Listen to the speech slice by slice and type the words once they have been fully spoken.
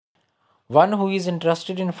One who is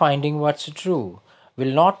interested in finding what's true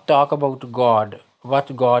will not talk about God,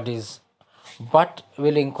 what God is, but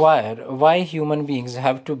will inquire why human beings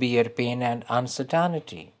have to bear pain and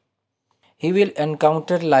uncertainty. He will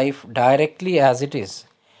encounter life directly as it is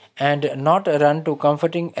and not run to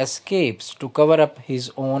comforting escapes to cover up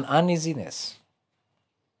his own uneasiness.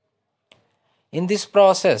 In this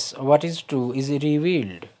process, what is true is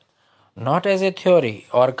revealed, not as a theory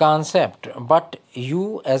or concept, but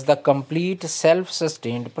you as the complete self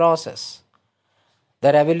sustained process.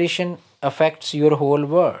 The revelation affects your whole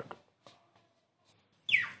world.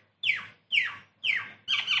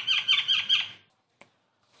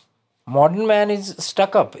 Modern man is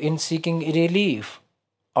stuck up in seeking relief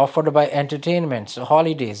offered by entertainments,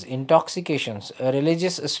 holidays, intoxications,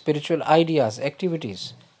 religious, spiritual ideas,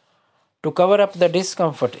 activities to cover up the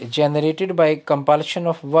discomfort generated by compulsion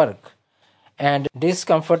of work and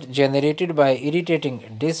discomfort generated by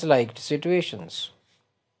irritating, disliked situations.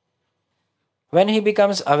 When he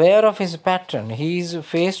becomes aware of his pattern, he is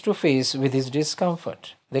face to face with his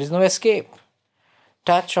discomfort. There is no escape.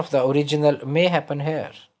 Touch of the original may happen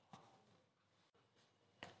here.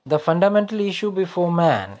 The fundamental issue before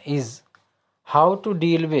man is how to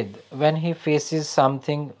deal with when he faces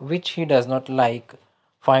something which he does not like,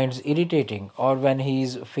 finds irritating, or when he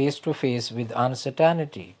is face to face with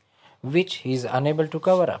uncertainty which he is unable to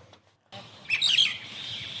cover up.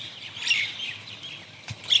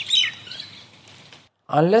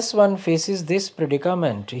 Unless one faces this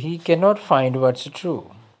predicament, he cannot find what's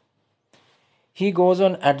true. He goes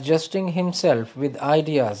on adjusting himself with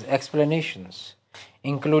ideas, explanations,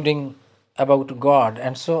 including about God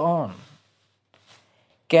and so on.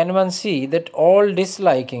 Can one see that all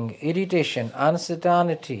disliking, irritation,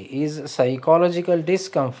 uncertainty is psychological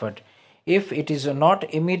discomfort if it is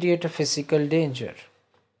not immediate physical danger?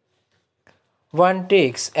 One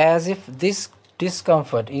takes as if this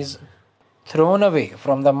discomfort is thrown away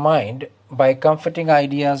from the mind by comforting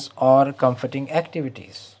ideas or comforting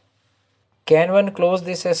activities. Can one close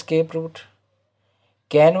this escape route?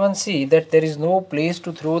 Can one see that there is no place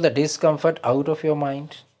to throw the discomfort out of your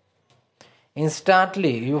mind?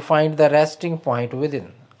 Instantly, you find the resting point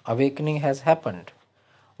within. Awakening has happened.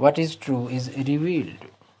 What is true is revealed.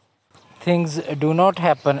 Things do not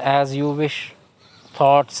happen as you wish.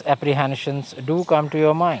 Thoughts, apprehensions do come to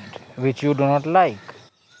your mind, which you do not like.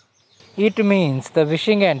 It means the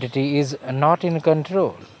wishing entity is not in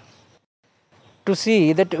control. To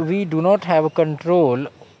see that we do not have control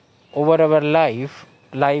over our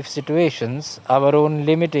life situations, our own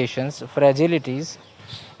limitations, fragilities,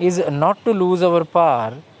 is not to lose our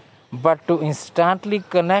power, but to instantly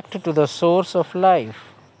connect to the source of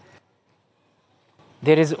life.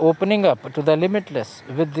 There is opening up to the limitless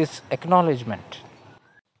with this acknowledgement.